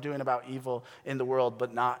is what I'm doing about evil in the world,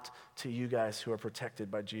 but not to you guys who are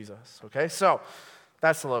protected by Jesus, okay? So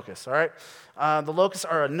that's the locusts, all right? The locusts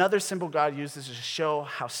are another symbol God uses to show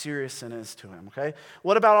how serious sin is to him, okay?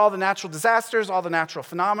 What about all the natural disasters, all the natural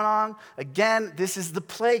phenomenon? Again, this is the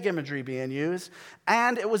plague imagery being used,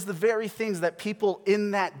 and it was the very things that people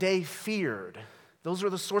in that day feared. Those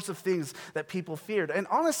were the sorts of things that people feared. And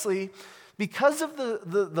honestly, because of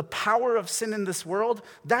the power of sin in this world,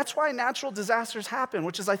 that's why natural disasters happen,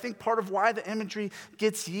 which is, I think, part of why the imagery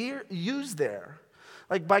gets used there.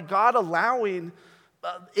 Like, by God allowing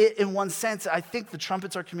in one sense, I think the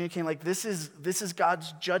trumpets are communicating like this is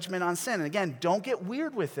God's judgment on sin. And again, don't get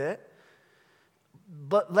weird with it.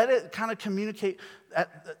 but let it kind of communicate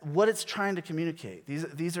what it's trying to communicate.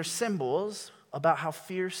 These are symbols about how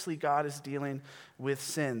fiercely God is dealing with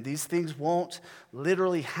sin. These things won't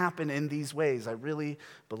literally happen in these ways. I really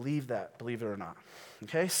believe that, believe it or not.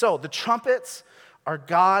 Okay, so the trumpets are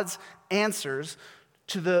God's answers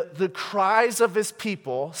to the cries of his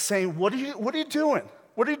people saying, what are you doing?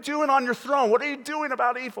 What are you doing on your throne? What are you doing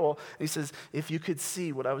about evil? And he says, if you could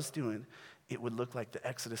see what I was doing, it would look like the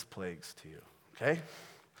Exodus plagues to you. Okay?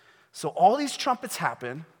 So all these trumpets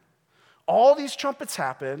happen. All these trumpets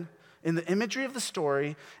happen in the imagery of the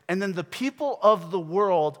story, and then the people of the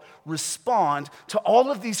world respond to all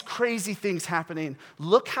of these crazy things happening.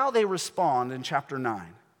 Look how they respond in chapter 9.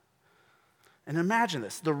 And imagine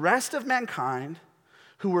this. The rest of mankind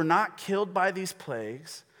who were not killed by these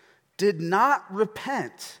plagues did not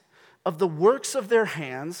repent of the works of their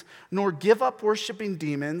hands, nor give up worshiping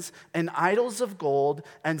demons and idols of gold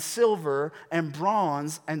and silver and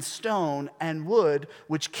bronze and stone and wood,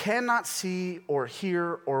 which cannot see or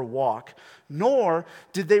hear or walk. Nor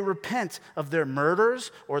did they repent of their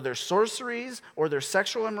murders or their sorceries or their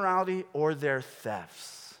sexual immorality or their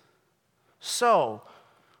thefts. So,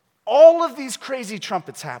 all of these crazy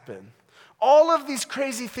trumpets happen. All of these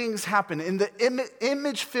crazy things happen in the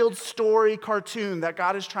image-filled story cartoon that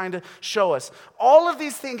God is trying to show us. All of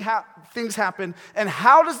these things happen, and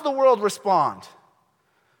how does the world respond?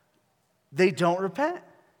 They don't repent.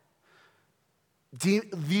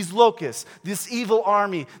 These locusts, this evil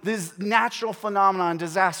army, these natural phenomena and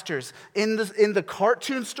disasters. In the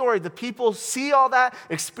cartoon story, the people see all that,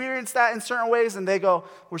 experience that in certain ways, and they go,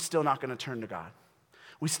 we're still not going to turn to God.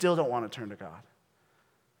 We still don't want to turn to God.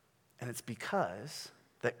 And it's because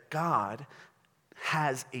that God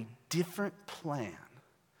has a different plan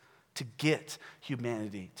to get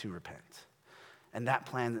humanity to repent. And that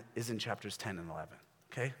plan is in chapters 10 and 11.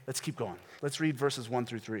 Okay, let's keep going. Let's read verses 1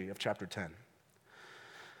 through 3 of chapter 10.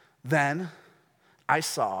 Then I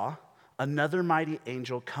saw another mighty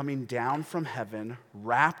angel coming down from heaven,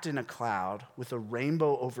 wrapped in a cloud, with a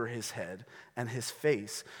rainbow over his head, and his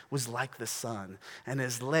face was like the sun, and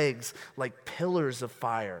his legs like pillars of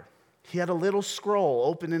fire. He had a little scroll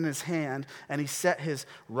open in his hand, and he set his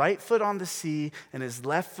right foot on the sea and his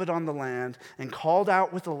left foot on the land, and called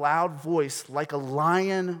out with a loud voice like a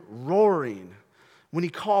lion roaring. When he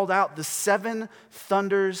called out, the 7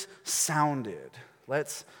 thunders sounded.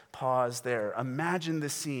 Let's pause there. Imagine the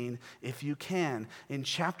scene if you can. In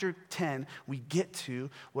chapter 10, we get to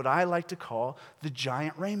what I like to call the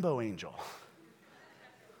giant rainbow angel.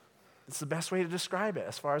 It's the best way to describe it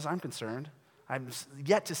as far as I'm concerned. I'm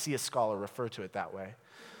yet to see a scholar refer to it that way.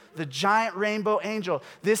 The giant rainbow angel.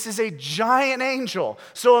 This is a giant angel.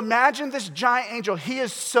 So imagine this giant angel. He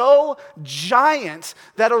is so giant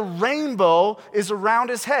that a rainbow is around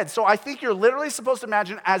his head. So I think you're literally supposed to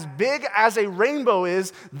imagine as big as a rainbow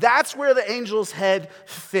is, that's where the angel's head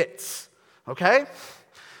fits. Okay?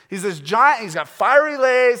 He's this giant, he's got fiery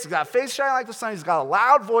legs, he's got a face shining like the sun, he's got a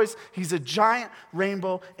loud voice. He's a giant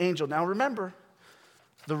rainbow angel. Now remember,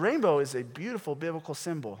 the rainbow is a beautiful biblical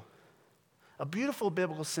symbol. A beautiful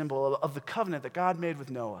biblical symbol of the covenant that God made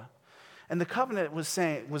with Noah. And the covenant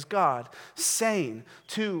was God saying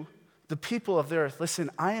to the people of the earth,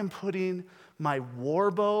 listen, I am putting my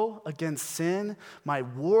war bow against sin, my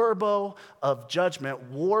war bow of judgment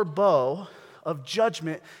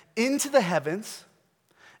into the heavens,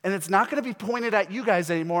 and it's not going to be pointed at you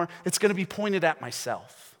guys anymore, it's going to be pointed at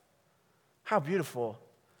myself. How beautiful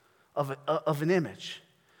of an image.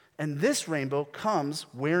 And this rainbow comes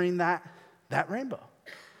wearing that rainbow.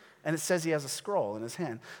 And it says he has a scroll in his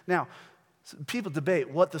hand. Now, people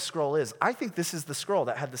debate what the scroll is. I think this is the scroll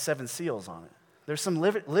that had the 7 seals on it. There's some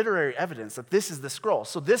literary evidence that this is the scroll.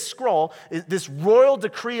 So this scroll, this royal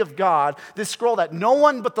decree of God, this scroll that no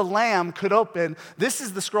one but the Lamb could open, this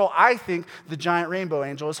is the scroll I think the giant rainbow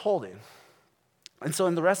angel is holding. And so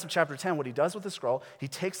in the rest of chapter 10, what he does with the scroll, he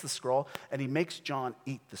takes the scroll and he makes John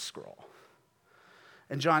eat the scroll.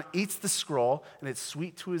 And John eats the scroll, and it's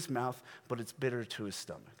sweet to his mouth, but it's bitter to his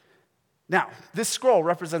stomach. Now, this scroll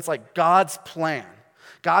represents like God's plan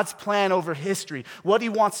over history, what he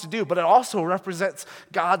wants to do, but it also represents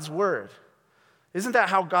God's word. Isn't that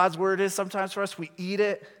how God's word is sometimes for us? We eat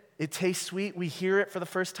it, it tastes sweet, we hear it for the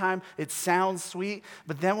first time, it sounds sweet,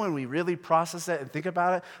 but then when we really process it and think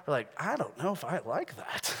about it, we're like, I don't know if I like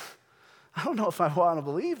that. I don't know if I want to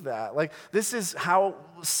believe that. Like, this is how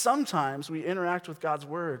sometimes we interact with God's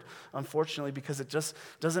word, unfortunately, because it just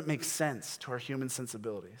doesn't make sense to our human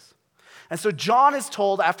sensibilities. And so John is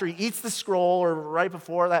told after he eats the scroll, or right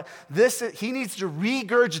before that, he needs to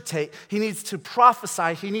regurgitate, he needs to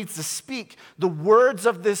prophesy, he needs to speak the words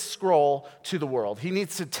of this scroll to the world. He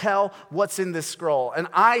needs to tell what's in this scroll. And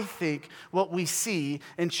I think what we see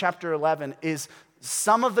in chapter 11 is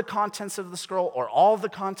some of the contents of the scroll, or all of the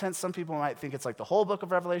contents. Some people might think it's like the whole book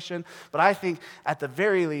of Revelation, but I think at the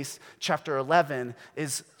very least, chapter 11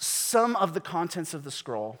 is some of the contents of the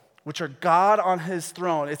scroll, which are God on his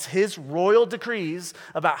throne. It's his royal decrees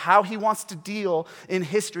about how he wants to deal in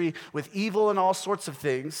history with evil and all sorts of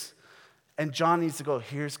things. And John needs to go,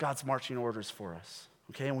 here's God's marching orders for us.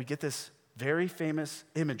 Okay, and we get this very famous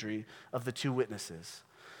imagery of the two witnesses.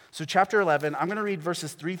 So chapter 11, I'm going to read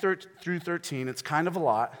verses 3 through 13. It's kind of a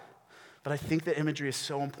lot, but I think the imagery is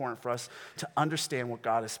so important for us to understand what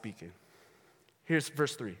God is speaking. Here's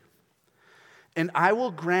verse 3. And I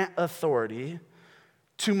will grant authority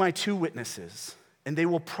to my two witnesses, and they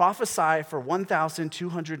will prophesy for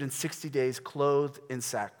 1,260 days clothed in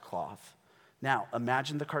sackcloth. Now,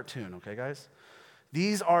 imagine the cartoon, okay, guys?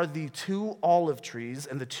 These are the two olive trees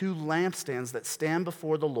and the two lampstands that stand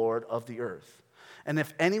before the Lord of the earth. And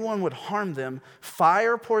if anyone would harm them,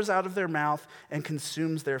 fire pours out of their mouth and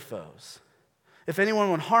consumes their foes. If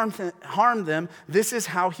anyone would harm them, this is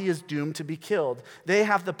how he is doomed to be killed. They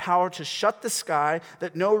have the power to shut the sky,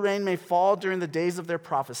 that no rain may fall during the days of their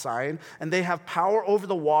prophesying, and they have power over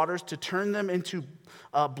the waters to turn them into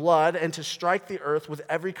blood and to strike the earth with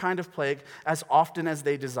every kind of plague as often as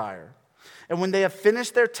they desire. And when they have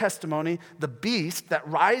finished their testimony, the beast that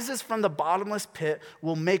rises from the bottomless pit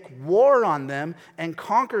will make war on them and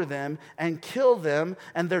conquer them and kill them,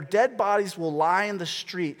 and their dead bodies will lie in the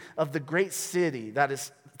street of the great city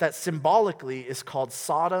that symbolically is called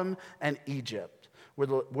Sodom and Egypt,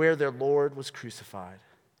 where their Lord was crucified.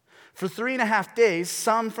 For 3.5 days,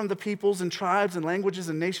 some from the peoples and tribes and languages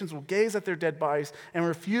and nations will gaze at their dead bodies and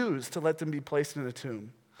refuse to let them be placed in a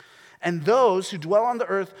tomb. And those who dwell on the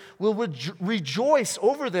earth will rejoice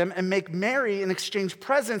over them and make merry and exchange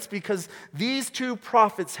presents, because these two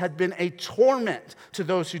prophets had been a torment to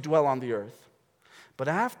those who dwell on the earth. But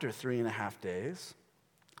after 3.5 days,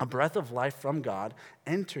 a breath of life from God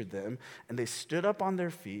entered them, and they stood up on their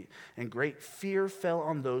feet, and great fear fell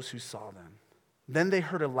on those who saw them. Then they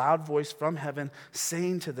heard a loud voice from heaven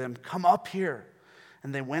saying to them, "Come up here."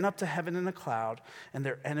 And they went up to heaven in a cloud, and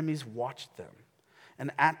their enemies watched them. And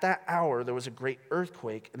at that hour, there was a great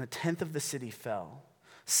earthquake, and 1/10 of the city fell.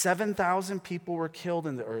 7,000 people were killed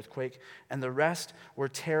in the earthquake, and the rest were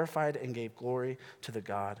terrified and gave glory to the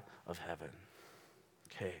God of heaven.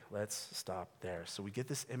 Okay, let's stop there. So we get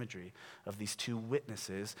this imagery of these two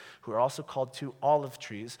witnesses, who are also called two olive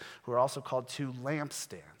trees, who are also called two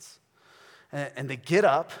lampstands. And they get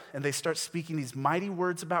up and they start speaking these mighty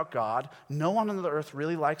words about God. No one on the earth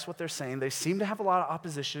really likes what they're saying. They seem to have a lot of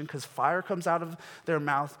opposition because fire comes out of their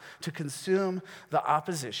mouth to consume the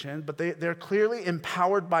opposition. But they're clearly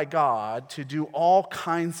empowered by God to do all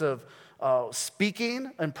kinds of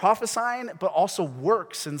speaking and prophesying, but also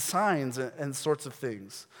works and signs and sorts of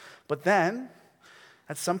things. But then,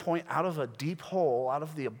 at some point, out of a deep hole, out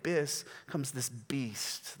of the abyss, comes this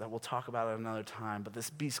beast that we'll talk about at another time. But this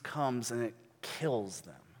beast comes and it kills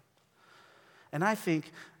them. And I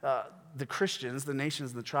think the Christians, the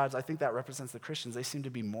nations and the tribes, I think that represents the Christians. They seem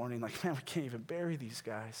to be mourning like, man, we can't even bury these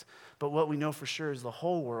guys. But what we know for sure is the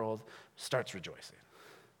whole world starts rejoicing.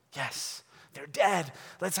 Yes, they're dead.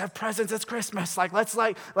 Let's have presents. It's Christmas.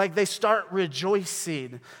 Like they start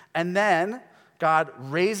rejoicing. And then God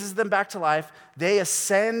raises them back to life. They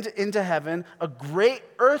ascend into heaven. A great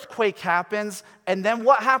earthquake happens. And then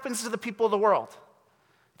what happens to the people of the world?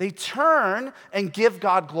 They turn and give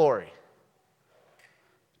God glory.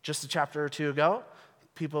 Just a chapter or two ago,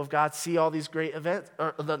 people of God see all these great events,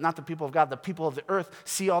 not the people of God, the people of the earth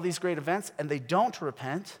see all these great events, and they don't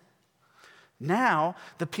repent. Now,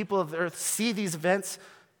 the people of the earth see these events,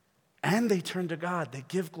 and they turn to God. They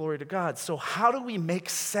give glory to God. So how do we make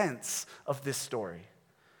sense of this story?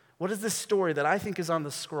 What is this story that I think is on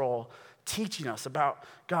the scroll teaching us about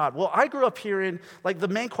God? Well, I grew up hearing, the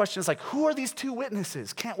main question is who are these two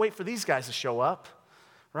witnesses? Can't wait for these guys to show up,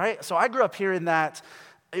 right? So I grew up hearing that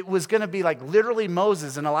it was going to be literally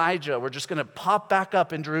Moses and Elijah were just going to pop back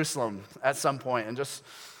up in Jerusalem at some point and just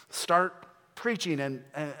start preaching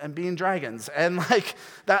and being dragons. And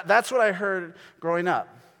that's what I heard growing up.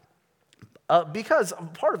 Because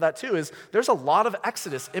part of that, too, is there's a lot of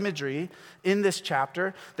Exodus imagery in this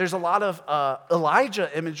chapter. There's a lot of Elijah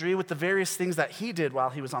imagery with the various things that he did while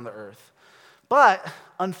he was on the earth. But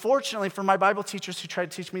unfortunately, for my Bible teachers who tried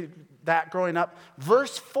to teach me that growing up,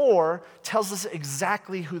 verse 4 tells us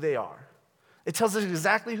exactly who they are. It tells us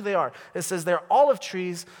exactly who they are. It says they're olive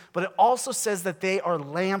trees, but it also says that they are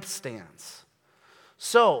lampstands.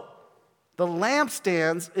 So, the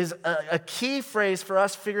lampstands is a key phrase for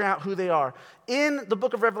us figuring out who they are. In the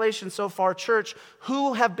book of Revelation so far, church,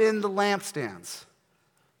 who have been the lampstands?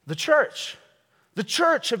 The church. The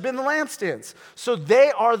church have been the lampstands. So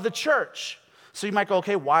they are the church. So you might go,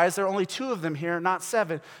 okay, why is there only 2 of them here, not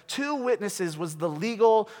 7? 2 witnesses was the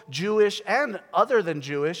legal Jewish and other than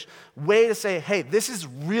Jewish way to say, hey, this is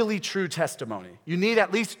really true testimony. You need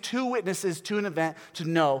at least 2 witnesses to an event to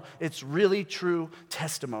know it's really true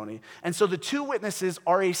testimony. And so the 2 witnesses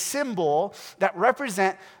are a symbol that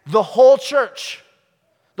represent the whole church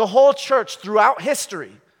throughout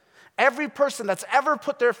history. Every person that's ever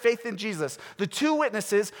put their faith in Jesus, the 2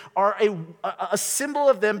 witnesses are a symbol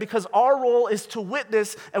of them because our role is to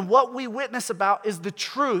witness, and what we witness about is the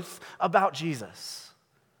truth about Jesus.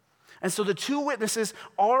 And so the 2 witnesses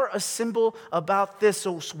are a symbol about this.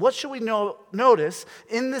 So what should we notice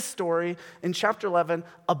in this story in chapter 11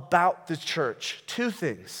 about the church? 2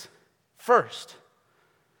 things. First,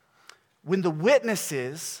 when the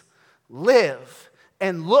witnesses live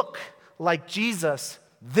and look like Jesus,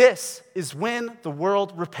 this is when the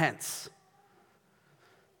world repents.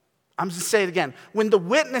 I'm just saying it again. When the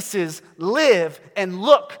witnesses live and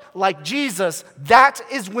look like Jesus, that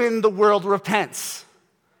is when the world repents.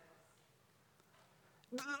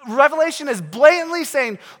 Revelation is blatantly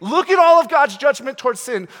saying, look at all of God's judgment towards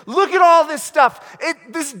sin. Look at all this stuff.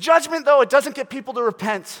 This judgment, though, it doesn't get people to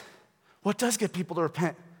repent. What does get people to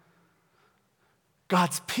repent?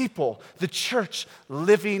 God's people, the church,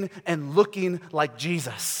 living and looking like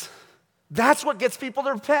Jesus. That's what gets people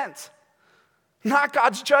to repent, not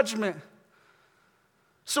God's judgment.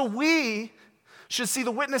 So we should see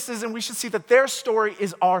the witnesses and we should see that their story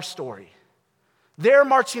is our story. Their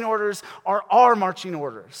marching orders are our marching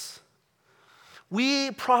orders.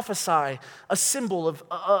 We prophesy a symbol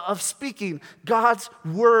of speaking God's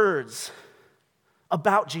words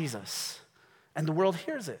about Jesus, and the world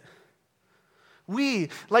hears it. We,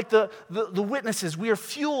 like the witnesses, we are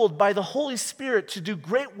fueled by the Holy Spirit to do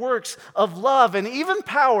great works of love and even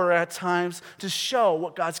power at times to show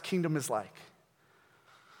what God's kingdom is like.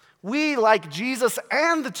 We, like Jesus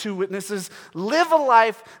and the 2 witnesses, live a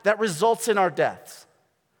life that results in our deaths.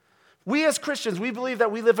 We as Christians, we believe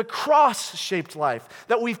that we live a cross-shaped life,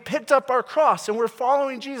 that we've picked up our cross and we're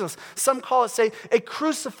following Jesus. Some call it, say, a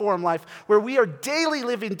cruciform life, where we are daily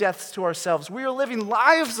living deaths to ourselves. We are living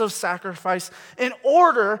lives of sacrifice in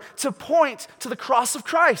order to point to the cross of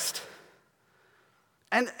Christ.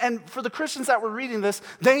 And for the Christians that were reading this,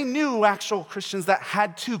 they knew actual Christians that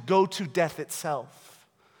had to go to death itself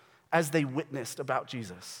as they witnessed about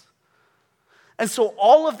Jesus. And so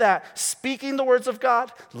all of that, speaking the words of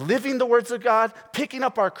God, living the words of God, picking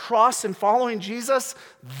up our cross and following Jesus,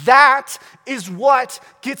 that is what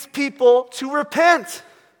gets people to repent.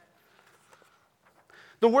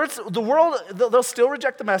 The world, they'll still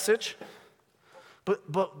reject the message,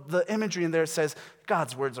 but the imagery in there says,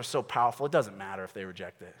 God's words are so powerful, it doesn't matter if they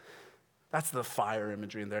reject it. That's the fire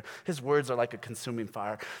imagery in there. His words are like a consuming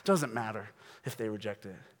fire. It doesn't matter if they reject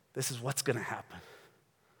it. This is what's going to happen.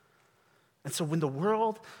 And so when the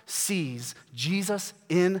world sees Jesus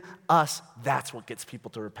in us, that's what gets people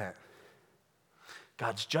to repent.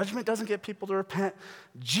 God's judgment doesn't get people to repent.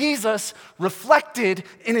 Jesus, reflected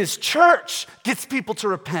in his church, gets people to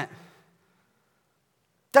repent.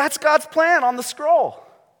 That's God's plan on the scroll.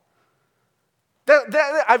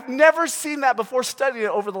 I've never seen that before studying it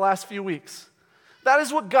over the last few weeks. That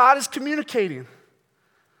is what God is communicating.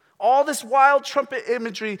 All this wild trumpet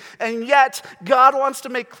imagery, and yet God wants to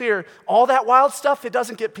make clear all that wild stuff, it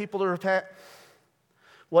doesn't get people to repent.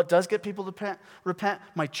 What does get people to repent?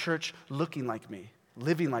 My church looking like me,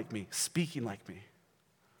 living like me, speaking like me.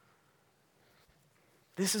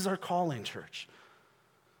 This is our calling, church.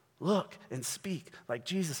 Look and speak like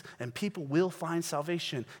Jesus, and people will find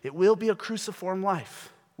salvation. It will be a cruciform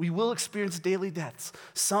life. We will experience daily deaths.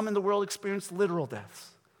 Some in the world experience literal deaths.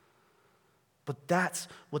 But that's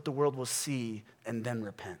what the world will see and then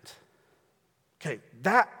repent. Okay,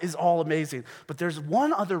 that is all amazing. But there's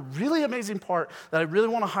one other really amazing part that I really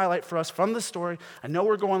want to highlight for us from this story. I know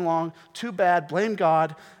we're going long. Too bad. Blame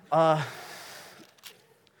God. I'm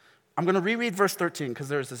going to reread verse 13 because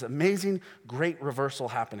there's this amazing, great reversal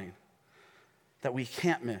happening that we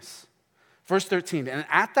can't miss. Verse 13, and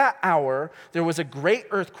at that hour there was a great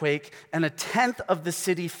earthquake, and 1/10 of the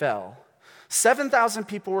city fell. 7,000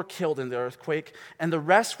 people were killed in the earthquake, and the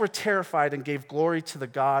rest were terrified and gave glory to the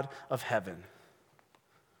God of heaven.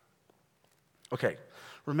 Okay,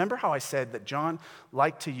 Remember how I said that John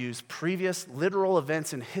liked to use previous literal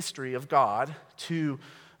events in history of God to,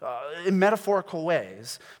 in metaphorical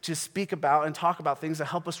ways, to speak about and talk about things that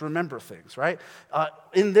help us remember things, right?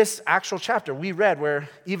 In this actual chapter, we read where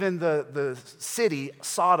even the city,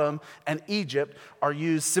 Sodom and Egypt, are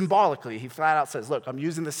used symbolically. He flat out says, look, I'm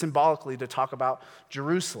using this symbolically to talk about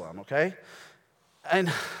Jerusalem, okay?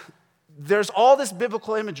 And there's all this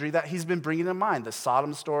biblical imagery that he's been bringing in mind. The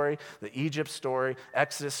Sodom story, the Egypt story,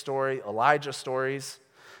 Exodus story, Elijah stories.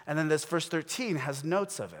 And then this verse 13 has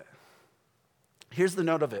notes of it. Here's the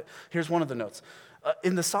note of it. Here's one of the notes.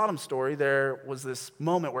 In the Sodom story, there was this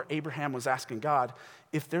moment where Abraham was asking God,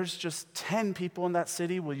 if there's just 10 people in that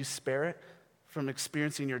city, will you spare it from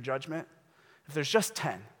experiencing your judgment? If there's just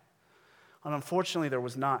 10. And unfortunately, there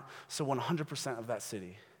was not. So 100% of that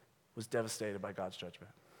city was devastated by God's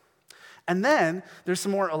judgment. And then there's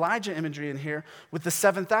some more Elijah imagery in here with the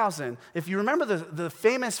 7,000. If you remember the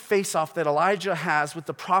famous face-off that Elijah has with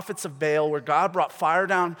the prophets of Baal, where God brought fire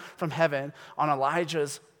down from heaven on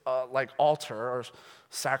Elijah's altar or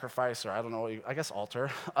sacrifice, or I don't know, I guess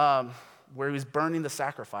altar, where he was burning the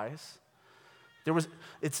sacrifice.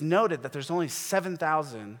 It's noted that there's only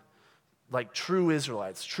 7,000 true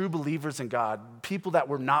Israelites, true believers in God, people that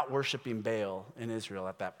were not worshiping Baal in Israel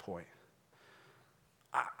at that point.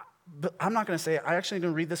 But I'm not going to say it. I'm actually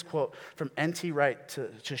going to read this quote from N.T. Wright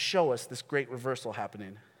to show us this great reversal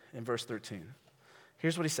happening in verse 13.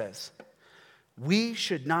 Here's what he says. We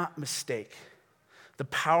should not mistake the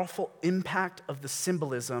powerful impact of the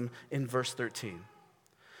symbolism in verse 13.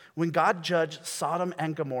 When God judged Sodom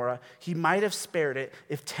and Gomorrah, he might have spared it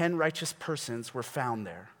if 10 righteous persons were found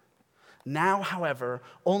there. Now, however,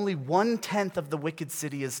 only 1/10 of the wicked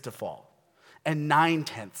city is to fall, and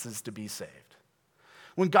 9/10 is to be saved.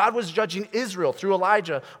 When God was judging Israel through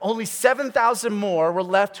Elijah, only 7,000 more were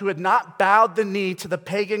left who had not bowed the knee to the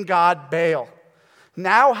pagan god Baal.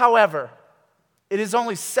 Now, however, it is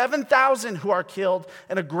only 7,000 who are killed,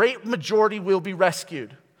 and a great majority will be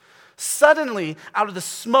rescued. Suddenly, out of the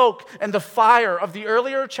smoke and the fire of the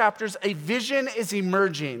earlier chapters, a vision is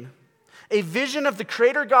emerging. A vision of the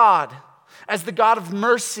Creator God as the God of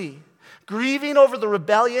mercy, grieving over the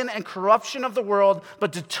rebellion and corruption of the world,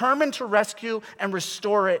 but determined to rescue and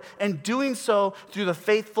restore it, and doing so through the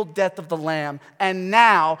faithful death of the Lamb, and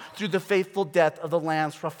now through the faithful death of the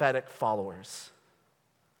Lamb's prophetic followers.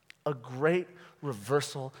 A great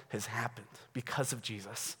reversal has happened because of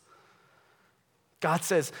Jesus. God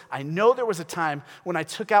says, I know there was a time when I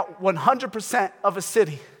took out 100% of a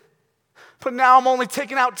city, but now I'm only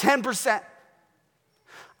taking out 10%.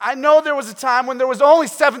 I know there was a time when there was only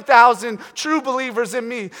 7,000 true believers in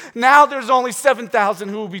me. Now there's only 7,000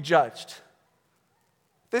 who will be judged.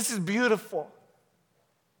 This is beautiful.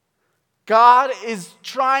 God is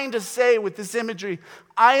trying to say with this imagery,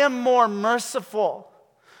 I am more merciful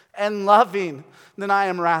and loving than I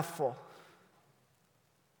am wrathful.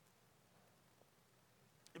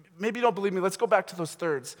 Maybe you don't believe me. Let's go back to those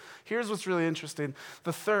thirds. Here's what's really interesting.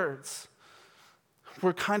 The thirds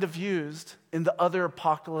were kind of used in the other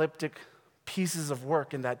apocalyptic pieces of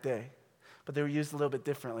work in that day, but they were used a little bit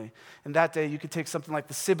differently. In that day, you could take something like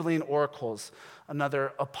the Sibylline oracles,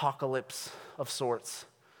 another apocalypse of sorts,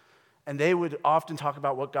 and they would often talk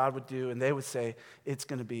about what God would do, and they would say, it's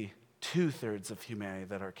going to be 2/3 of humanity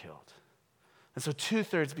that are killed. And so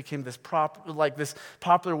 2/3 became this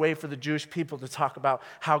popular way for the Jewish people to talk about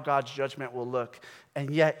how God's judgment will look.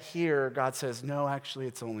 And yet here, God says, no, actually,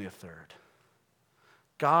 it's only 1/3.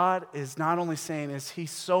 God is not only saying, is he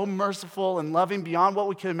so merciful and loving beyond what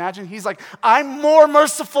we can imagine? He's like, I'm more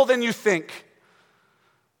merciful than you think.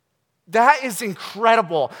 That is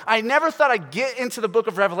incredible. I never thought I'd get into the book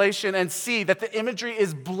of Revelation and see that the imagery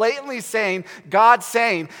is blatantly saying, God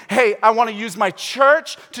saying, hey, I want to use my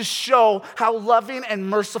church to show how loving and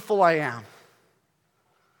merciful I am.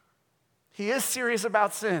 He is serious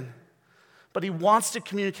about sin, but he wants to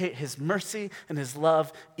communicate his mercy and his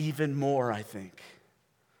love even more, I think.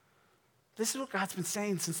 This is what God's been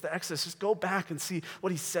saying since the Exodus. Just go back and see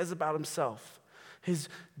what he says about himself. His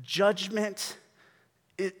judgment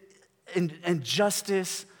and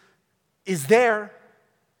justice is there,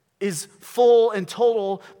 is full and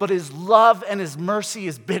total, but his love and his mercy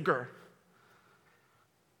is bigger.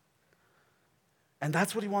 And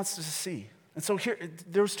that's what he wants us to see. And so here,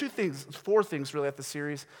 there's 4 things really at the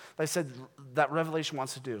series that I said that Revelation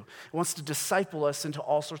wants to do. It wants to disciple us into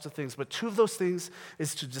all sorts of things, but 2 of those things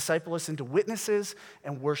is to disciple us into witnesses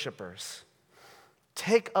and worshipers.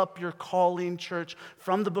 Take up your calling, church,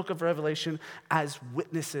 from the book of Revelation as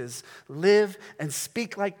witnesses. Live and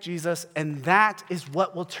speak like Jesus, and that is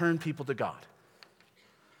what will turn people to God.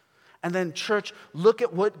 And then, church, look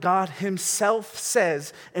at what God himself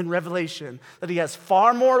says in Revelation, that he has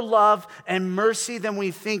far more love and mercy than we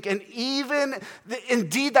think, and even,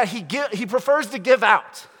 indeed, that he prefers to give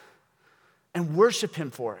out and worship him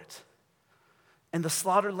for it. And the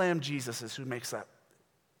slaughtered lamb, Jesus, is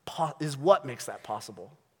what makes that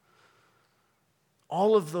possible.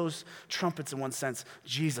 All of those trumpets, in one sense,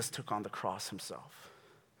 Jesus took on the cross himself.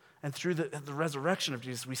 And through the resurrection of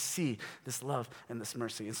Jesus, we see this love and this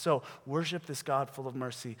mercy. And so, worship this God full of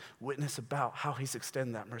mercy. Witness about how he's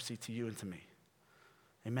extended that mercy to you and to me.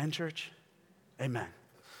 Amen, church? Amen.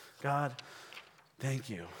 God, thank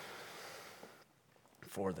you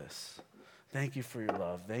for this. Thank you for your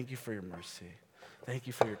love. Thank you for your mercy. Thank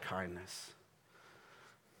you for your kindness.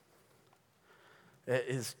 It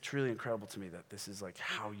is truly incredible to me that this is like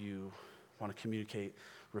how you want to communicate.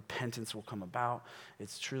 Repentance will come about.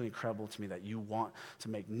 It's truly incredible to me that you want to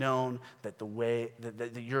make known that the way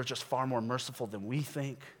that you're just far more merciful than we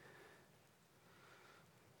think.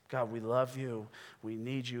 God, we love you. We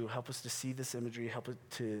need you. Help us to see this imagery. Help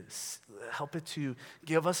it to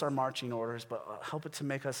give us our marching orders, but help it to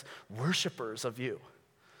make us worshipers of you.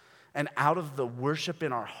 And out of the worship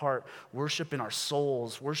in our heart, worship in our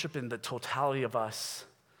souls, worship in the totality of us,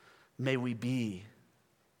 may we be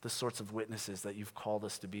the sorts of witnesses that you've called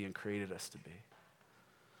us to be and created us to be.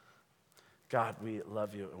 God, we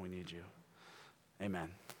love you and we need you. Amen.